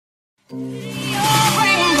Hey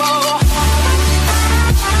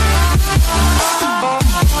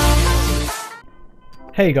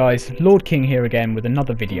guys, Lord King here again with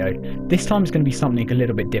another video. This time it's going to be something a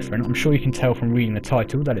little bit different. I'm sure you can tell from reading the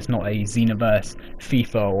title that it's not a Xenoverse,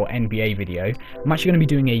 FIFA or NBA video. I'm actually going to be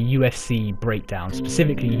doing a UFC breakdown,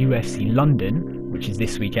 specifically UFC London, which is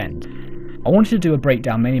this weekend. I wanted to do a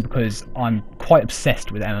breakdown mainly because I'm quite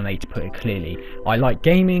obsessed with MMA, to put it clearly. I like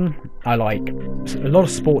gaming, I like a lot of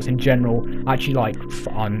sports in general.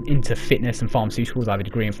 I'm into fitness and pharmaceuticals. I have a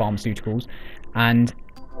degree in pharmaceuticals, and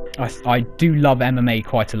I do love MMA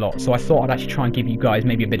quite a lot, so I thought I'd actually try and give you guys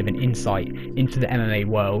maybe a bit of an insight into the MMA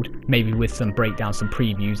world, maybe with some breakdowns, some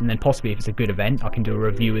previews, and then possibly if it's a good event I can do a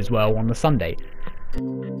review as well on the Sunday.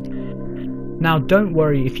 Now, don't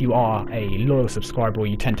worry if you are a loyal subscriber or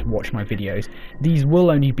you tend to watch my videos. These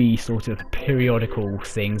will only be sort of periodical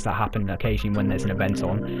things that happen occasionally when there's an event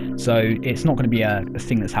on. So it's not going to be a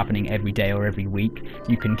thing that's happening every day or every week.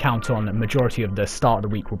 You can count on a majority of the start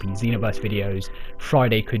of the week will be Xenoverse videos.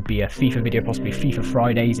 Friday could be a FIFA video, possibly FIFA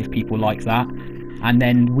Fridays if people like that. And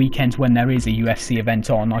then weekends when there is a UFC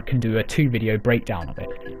event on, I can do a 2-video breakdown of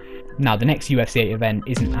it. Now, the next UFC event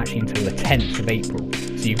isn't actually until the 10th of April,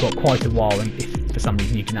 so you've got quite a while, and if for some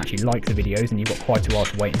reason you can actually like the videos, and you've got quite a while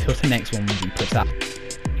to wait until the next one will be put out.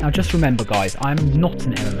 Now, just remember guys, I'm not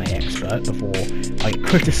an MMA expert before I get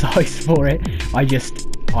criticised for it.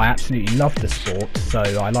 I absolutely love the sport, so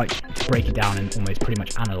I like to break it down and almost pretty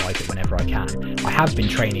much analyse it whenever I can. I have been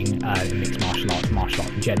training in mixed martial arts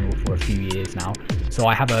in general for a few years now, so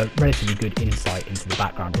I have a relatively good insight into the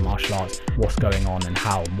background of martial arts, what's going on and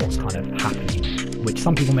how and what's kind of happening, which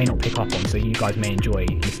some people may not pick up on, so you guys may enjoy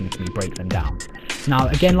listening to me break them down. Now,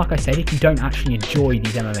 again, like I said, if you don't actually enjoy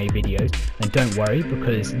these MMA videos, then don't worry,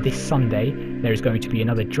 because this Sunday there is going to be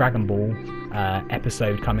another Dragon Ball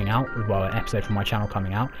episode coming out, well, an episode from my channel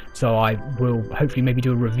coming out, so I will hopefully maybe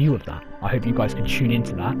do a review of that. I hope you guys can tune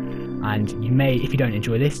into that, and you may, if you don't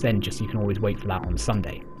enjoy this, then you can always wait for that on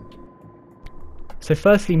Sunday. So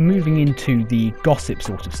firstly, moving into the gossip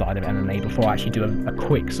sort of side of MMA before I actually do a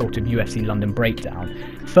quick sort of UFC London breakdown.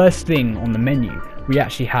 First thing on the menu we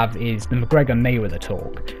actually have is the McGregor-Mayweather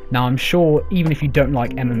talk. Now, I'm sure even if you don't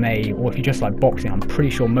like MMA or if you just like boxing, I'm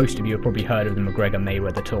pretty sure most of you have probably heard of the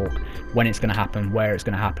McGregor-Mayweather talk, when it's going to happen, where it's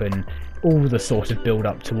going to happen, all the sort of build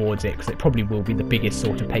up towards it, because it probably will be the biggest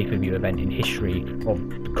sort of pay-per-view event in history of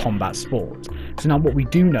combat sports. So now what we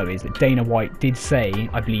do know is that Dana White did say,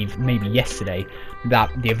 I believe maybe yesterday,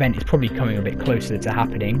 that the event is probably coming a bit closer to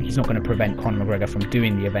happening. He's not going to prevent Conor McGregor from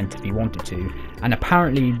doing the event if he wanted to, and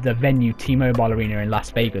apparently the venue T-Mobile Arena in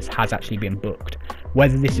Las Vegas has actually been booked.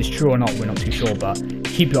 Whether this is true or not, we're not too sure, but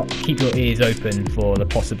keep your ears open for the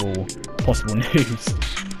possible news.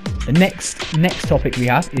 The next topic we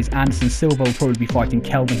have is Anderson Silva will probably be fighting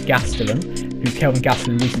Kelvin Gastelum, who Kelvin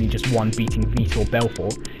Gastelum recently just won, beating Vitor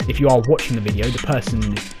Belfort. If you are watching the video, the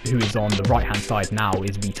person who is on the right hand side now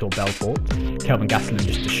is Vitor Belfort. Kelvin Gastelum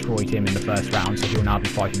just destroyed him in the first round, so he'll now be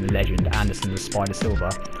fighting the legend Anderson the Spider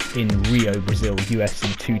Silva in Rio, Brazil,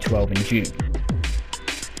 UFC 212 in June.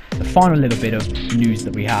 The final little bit of news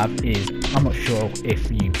that we have is, I'm not sure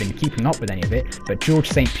if you've been keeping up with any of it, but George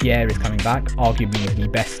St. Pierre is coming back, arguably the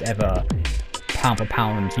best ever pound for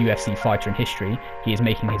pound UFC fighter in history. He is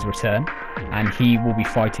making his return, and he will be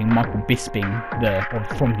fighting Michael Bisping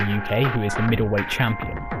from the UK, who is the middleweight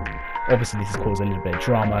champion. Obviously this has caused a little bit of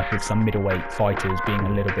drama, with some middleweight fighters being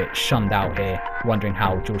a little bit shunned out here, wondering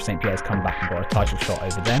how George St. Pierre has come back and got a title shot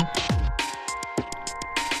over them.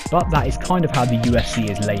 But that is kind of how the UFC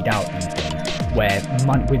is laid out these days, where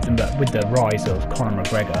with the rise of Conor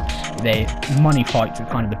McGregor, money fights are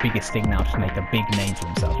kind of the biggest thing now to make a big name for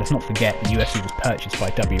himself. Let's not forget the UFC was purchased by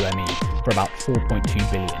WME for about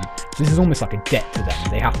 4.2 billion. So this is almost like a debt to them.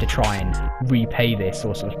 They have to try and repay this,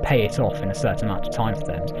 or sort of pay it off in a certain amount of time for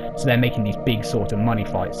them. So they're making these big sort of money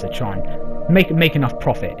fights to try and make enough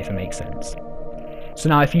profit, if it makes sense. So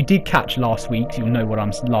now, if you did catch last week's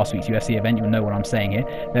UFC event, you'll know what I'm saying here.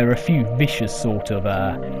 There are a few vicious sort of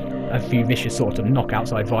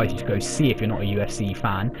knockouts I advise you to go see if you're not a UFC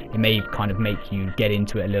fan. It may kind of make you get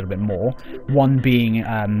into it a little bit more. One being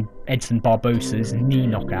Edson Barbosa's knee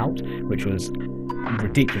knockout, which was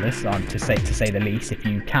ridiculous to say the least. If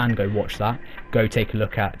you can go watch that, go take a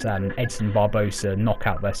look at Edson Barbosa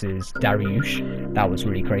knockout versus Dariush. That was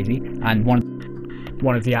really crazy. And one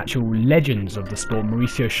of the actual legends of the sport,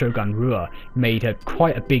 Mauricio Shogun Rua, made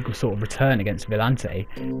quite a big sort of return against Villante,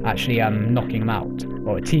 actually knocking him out,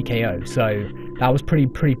 or a TKO. So that was pretty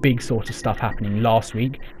big sort of stuff happening last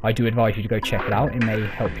week. I do advise you to go check it out. It may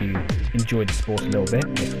help you enjoy the sport a little bit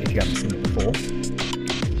if you haven't seen it before.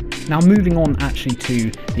 Now moving on actually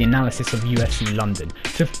to the analysis of UFC London.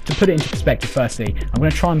 To put it into perspective, firstly, I'm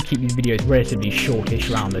going to try and keep these videos relatively shortish,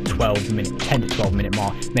 around the 10 to 12 minute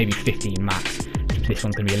mark, maybe 15 max. This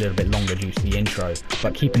one's going to be a little bit longer due to the intro,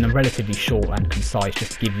 but keeping them relatively short and concise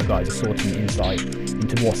just to give you guys a sort of insight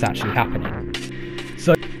into what's actually happening.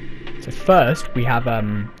 So first we have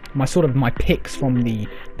my picks from the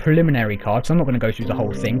preliminary card. So I'm not going to go through the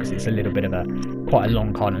whole thing because it's a little bit of quite a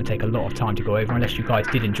long card and it'll take a lot of time to go over. Unless you guys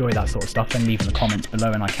did enjoy that sort of stuff, then leave in the comments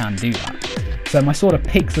below and I can do that. So my sort of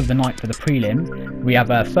picks of the night for the prelims, we have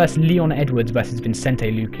first Leon Edwards versus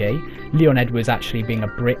Vicente Luque. Leon Edwards actually being a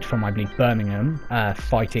Brit from, I believe, Birmingham,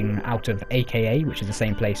 fighting out of AKA, which is the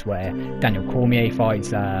same place where Daniel Cormier fights,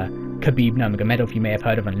 Khabib Nurmagomedov, you may have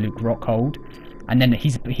heard of, and Luke Rockhold. And then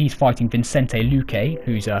he's fighting Vicente Luque,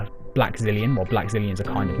 who's a Black Zillion. Well, Black Zillions are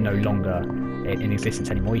kind of no longer in existence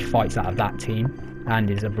anymore. He fights out of that team and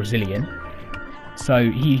is a Brazilian.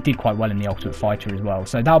 So he did quite well in the Ultimate Fighter as well.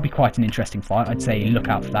 So that'll be quite an interesting fight. I'd say look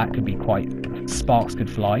out for that. Could be quite, sparks could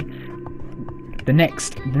fly. The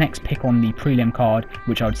next pick on the prelim card,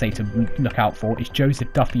 which I would say to look out for, is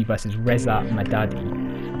Joseph Duffy versus Reza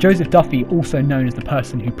Madadi. Joseph Duffy, also known as the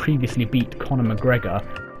person who previously beat Conor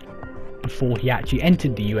McGregor before he actually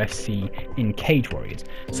entered the UFC in Cage Warriors,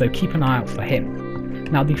 so keep an eye out for him.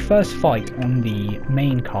 Now the first fight on the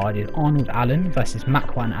main card is Arnold Allen versus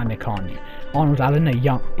Makwan Amirkhani. Arnold Allen, a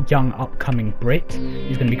young upcoming Brit,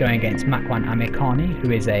 is going to be going against Makwan Amirkhani,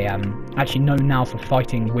 who is actually known now for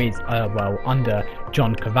fighting with under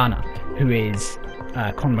John Kavanagh, who is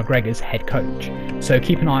Conor McGregor's head coach. So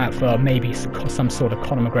keep an eye out for maybe some sort of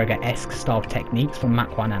Conor McGregor-esque style techniques from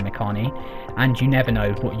Makwan Amirkhani, and you can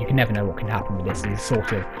never know what can happen with this. These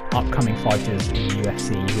sort of upcoming fighters in the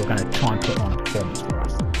UFC who are going to try and put on a performance for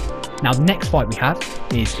us. Now the next fight we have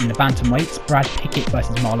is in the bantamweights, Brad Pickett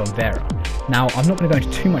versus Marlon Vera. Now I'm not going to go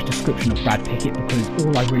into too much description of Brad Pickett because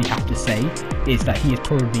all I really have to say is that he is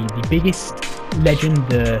probably the biggest legend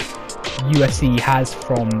the UFC has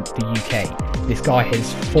from the UK. This guy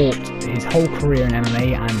has fought his whole career in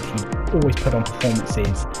MMA and he's always put on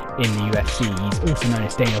performances in the UFC. He's also known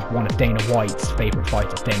as one of Dana White's favourite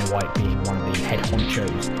fighters, Dana White being one of the head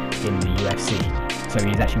honchos in the UFC. So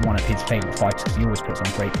he's actually one of his favourite fighters because he always puts on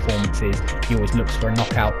great performances, he always looks for a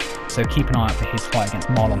knockout. So keep an eye out for his fight against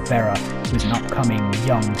Marlon Vera, who's an upcoming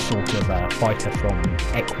young sort of fighter from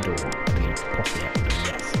Ecuador, I believe, possibly Ecuador,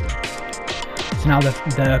 yes. So now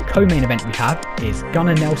the co-main event we have is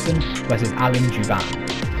Gunnar Nelson versus Alan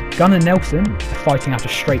Jouban. Gunnar Nelson fighting out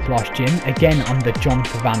of Straight Blast Gym, again under John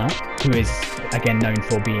Kavanagh, who is again known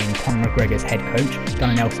for being Conor McGregor's head coach.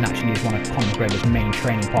 Gunnar Nelson actually is one of Conor McGregor's main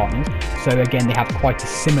training partners. So again, they have quite a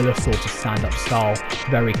similar sort of stand-up style,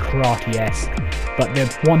 very karate-esque. But the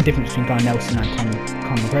one difference between Gunnar Nelson and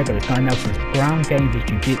Conor McGregor is Gunnar Nelson's ground game, his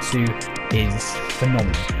jiu-jitsu is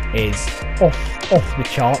phenomenal, is off the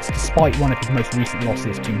charts, despite one of his most recent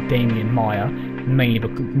losses to Damian Maia,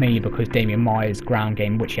 mainly because Damian Maia's ground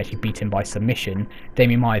game, which he actually beat him by submission,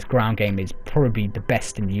 Damian Maia's ground game is probably the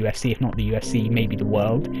best in the UFC, if not the UFC, maybe the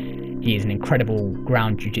world. He is an incredible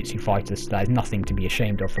ground jiu-jitsu fighter, so that is nothing to be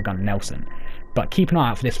ashamed of for Gunnar Nelson. But keep an eye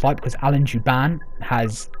out for this fight because Alan Jouban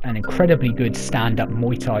has an incredibly good stand-up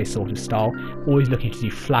Muay Thai sort of style, always looking to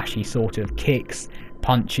do flashy sort of kicks,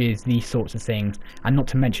 punches, these sorts of things, and not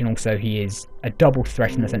to mention also he is a double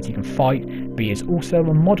threat in the sense he can fight, but he is also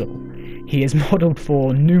a model. He is modelled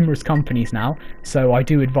for numerous companies now, so I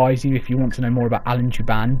do advise you, if you want to know more about Alan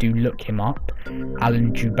Jouban, do look him up.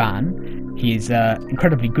 Alan Jouban, he is an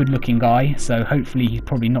incredibly good looking guy, so hopefully he's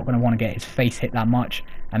probably not going to want to get his face hit that much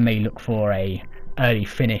and may look for a early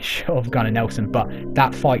finish of Gunnar Nelson, but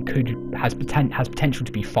that fight has potential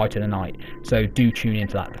to be fight of the night, so do tune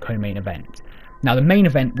into that, the co-main event. Now the main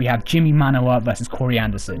event, we have JIMI Manuwa versus Corey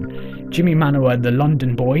Anderson. JIMI Manuwa, the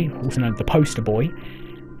London boy, also known as the poster boy,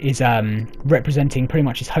 is representing pretty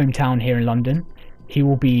much his hometown here in London. He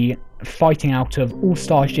will be fighting out of All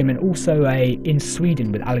Stars Gym and also in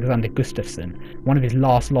Sweden with Alexander Gustafsson. One of his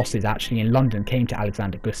last losses actually in London came to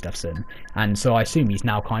Alexander Gustafsson, and so I assume he's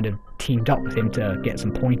now kind of teamed up with him to get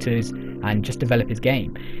some pointers and just develop his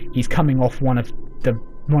game. He's coming off one of the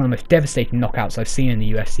most devastating knockouts I've seen in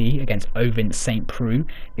the UFC against Ovin St. Preux.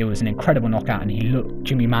 It was an incredible knockout, and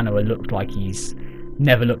JIMI Manuwa looked like he's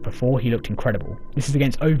never looked before. He looked incredible. This is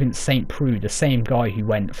against Ovin St. Preux, the same guy who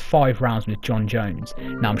went 5 rounds with John Jones.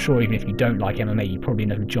 Now I'm sure even if you don't like MMA, you probably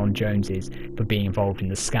know who John Jones is for being involved in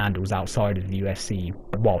the scandals outside of the UFC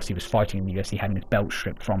whilst he was fighting in the UFC, having his belt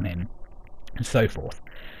stripped from him and so forth.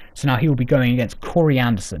 So now he will be going against Corey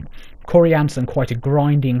Anderson. Corey Anderson, quite a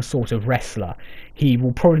grinding sort of wrestler. He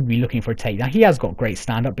will probably be looking for a takedown. He has got great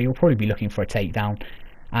stand-up, but he'll probably be looking for a takedown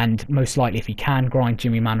and most likely if he can grind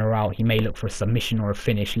JIMI Manuwa out, he may look for a submission or a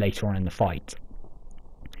finish later on in the fight.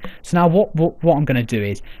 So now what I'm going to do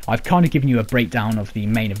is, I've kind of given you a breakdown of the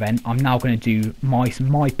main event. I'm now going to do my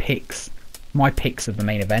picks of the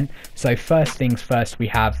main event. So first things first, we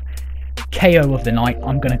have KO of the night.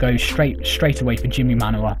 I'm going to go straight away for JIMI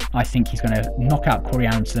Manuwa. I think he's going to knock out Corey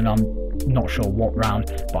Anderson. I'm not sure what round,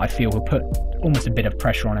 but I feel he'll put almost a bit of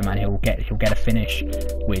pressure on him, and he'll get a finish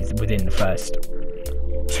within the first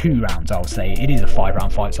 2 rounds. I'll say it is a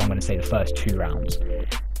 5-round fight, so I'm going to say the first 2 rounds.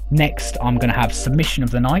 Next, I'm going to have submission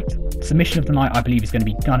of the night. Submission of the night, I believe, is going to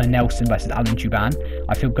be Gunnar Nelson versus Alan Jouban.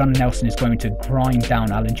 I feel Gunnar Nelson is going to grind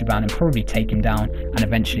down Alan Jouban and probably take him down and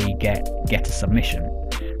eventually get a submission.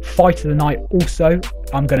 Fight of the night, also,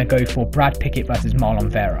 I'm going to go for Brad Pickett versus Marlon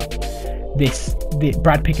Vera.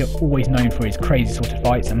 Brad Pickett, always known for his crazy sort of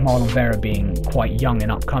fights, and Marlon Vera being quite young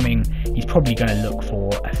and upcoming, he's probably going to look for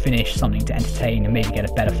a finish, something to entertain, and maybe get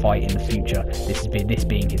a better fight in the future. This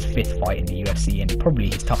being his 5th fight in the UFC and probably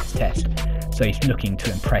his toughest test. So he's looking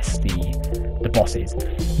to impress the bosses.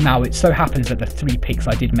 Now, it so happens that the 3 picks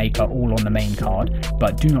I did make are all on the main card,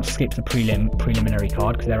 but do not skip the preliminary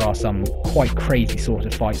card, because there are some quite crazy sort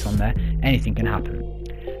of fights on there. Anything can happen.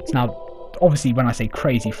 So now, obviously, when I say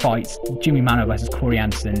crazy fights, JIMI Manuwa versus Corey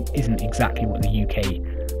Anderson isn't exactly what the UK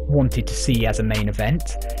wanted to see as a main event.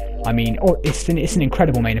 I mean, it's an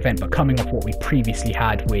incredible main event, but coming off what we previously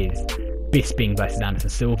had with Bisping versus Anderson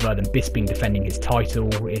Silva, then Bisping defending his title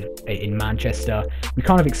in Manchester, we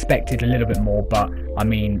kind of expected a little bit more, but I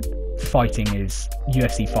mean,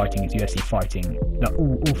 UFC fighting is UFC fighting.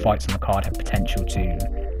 All fights on the card have potential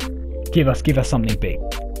to give us something big.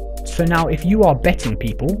 So now, if you are betting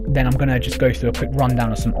people, then I'm going to just go through a quick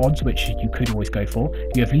rundown of some odds, which you could always go for.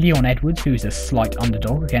 You have Leon Edwards, who's a slight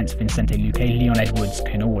underdog against Vicente Luque. Leon Edwards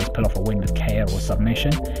can always pull off a win with KO or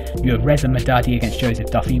submission. You have Reza Madadi against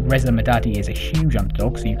Joseph Duffy. Reza Madadi is a huge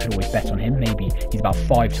underdog, so you could always bet on him. Maybe he's about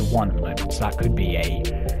 5-1 at the moment, so that could be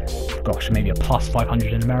maybe a plus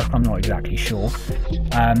 500 in America, I'm not exactly sure.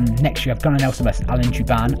 Next, you have Gunnar Nelson versus Alan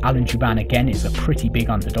Jouban. Alan Jouban, again, is a pretty big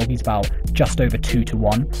underdog. He's about just over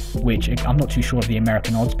 2-1, which I'm not too sure of the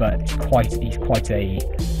American odds, but he's quite a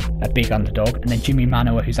big underdog. And then JIMI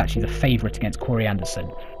Manuwa, who's actually the favourite against Corey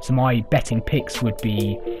Anderson. So my betting picks would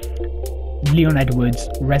be Leon Edwards,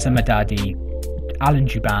 Reza Madadi, Alan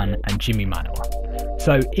Jouban, and JIMI Manuwa.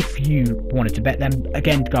 So if you wanted to bet them,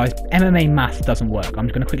 again guys, MMA math doesn't work. I'm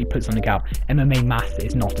just going to quickly put something out. MMA math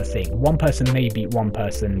is not a thing. One person may beat one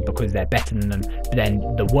person because they're better than them, but then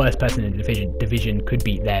the worst person in the division could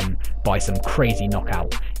beat them by some crazy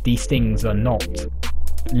knockout. These things are not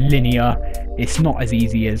linear. It's not as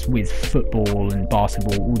easy as with football and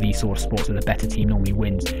basketball, all these sort of sports where the better team normally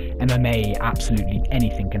wins. MMA, absolutely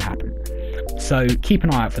anything can happen. So keep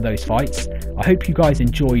an eye out for those fights. I hope you guys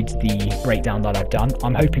enjoyed the breakdown that I've done.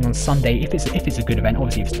 I'm hoping on Sunday, if it's a good event,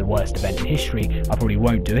 obviously if it's the worst event in history, I probably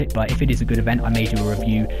won't do it, but if it is a good event, I may do a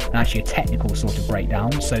review and actually a technical sort of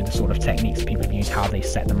breakdown, so the sort of techniques people have used, how they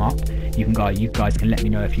set them up. You guys can let me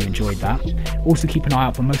know if you enjoyed that. Also keep an eye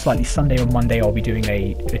out for most likely Sunday or Monday, I'll be doing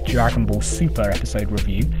a Dragonball Super episode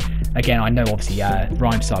review. Again, I know obviously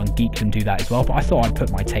Rhymestyle and Geek can do that as well, but I thought I'd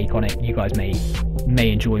put my take on it. You guys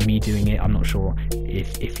may enjoy me doing it. I'm not sure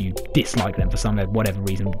if you dislike them for whatever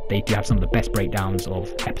reason. They do have some of the best breakdowns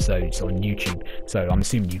of episodes on YouTube, so I'm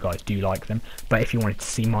assuming you guys do like them. But if you wanted to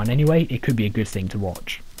see mine anyway, it could be a good thing to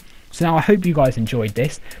watch. So now I hope you guys enjoyed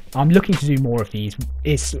this. I'm looking to do more of these.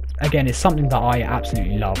 It's something that I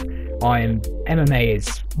absolutely love. MMA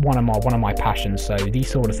is one of my passions, so these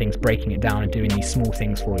sort of things, breaking it down and doing these small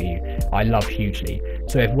things for you, I love hugely.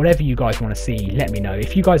 So if whatever you guys want to see, let me know.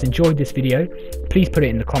 If you guys enjoyed this video, please put it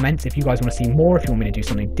in the comments. If you guys want to see more, if you want me to do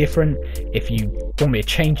something different, if you want me to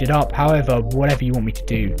change it up, however, whatever you want me to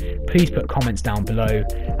do, please put comments down below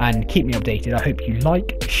and keep me updated. I hope you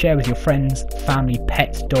like, share with your friends, family,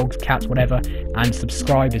 pets, dogs, cats, whatever, and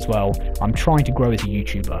subscribe as well. I'm trying to grow as a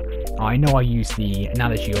YouTuber. I know I use the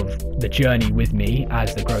analogy of the journey with me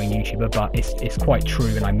as the growing YouTuber, but it's quite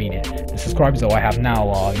true, and I mean it. The subscribers that I have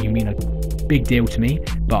now mean a big deal to me,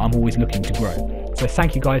 but I'm always looking to grow. So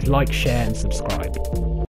thank you guys, like, share and subscribe.